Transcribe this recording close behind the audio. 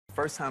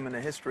First time in the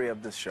history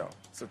of this show.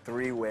 It's a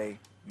three-way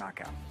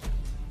knockout.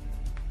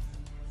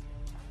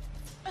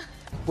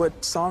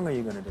 What song are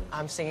you gonna do?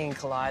 I'm singing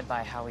Collide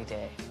by Howie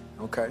Day.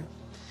 Okay.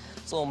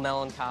 It's a little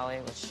melancholy,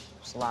 which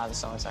is a lot of the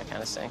songs I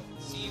kind of sing.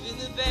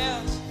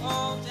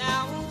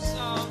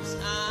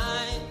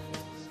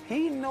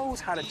 He knows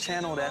how to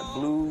channel that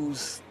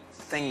blues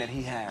thing that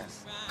he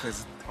has.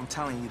 Because I'm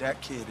telling you, that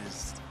kid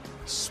is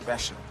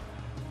special.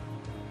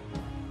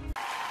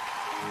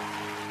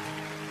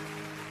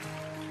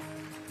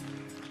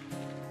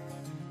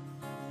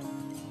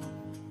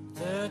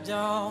 The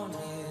dawn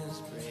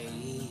is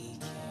breaking.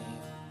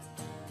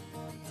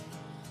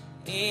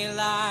 A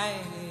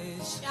light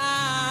is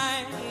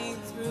shining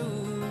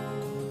through.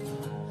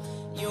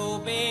 You're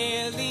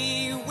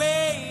barely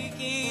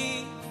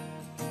waking.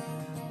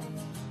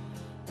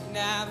 And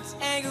I'm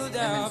tangled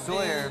up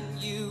Sawyer, in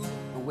you.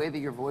 the way that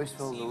your voice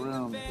fills the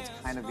room, it's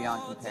kind of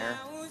beyond compare.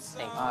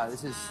 Thank you.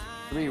 This is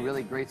three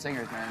really great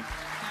singers, man.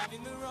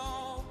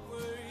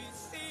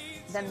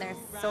 Then there's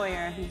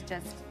Sawyer, who's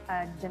just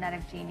a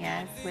genetic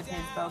genius with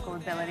his vocal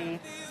ability.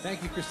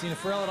 Thank you, Christina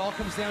Farrell. It all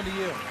comes down to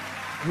you.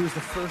 Who's the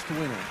first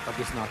winner of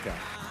this knockout?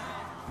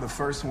 The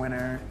first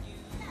winner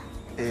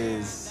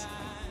is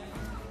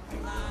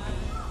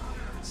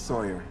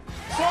Sawyer.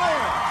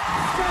 Sawyer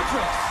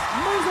Fredericks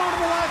moves on to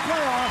the live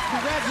playoffs.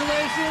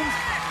 Congratulations.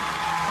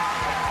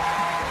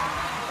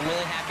 I'm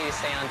really happy to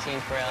stay on Team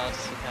Farrell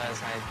just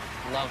because I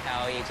love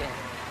how he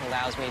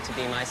allows me to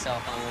be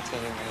myself on the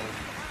team,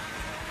 and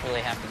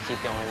really happy to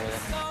keep going with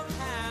it.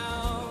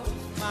 Somehow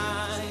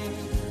find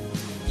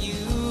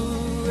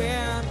you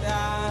and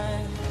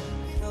I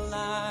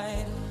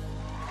collide.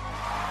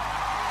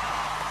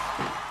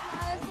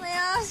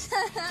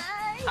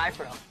 Hi,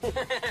 Farrell.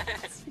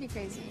 It's pretty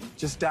crazy.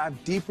 Just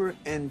dive deeper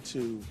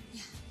into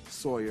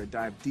Sawyer,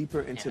 dive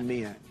deeper into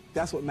Mia.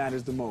 That's what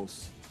matters the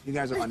most. You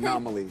guys are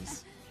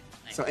anomalies.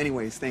 So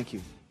anyways, thank you.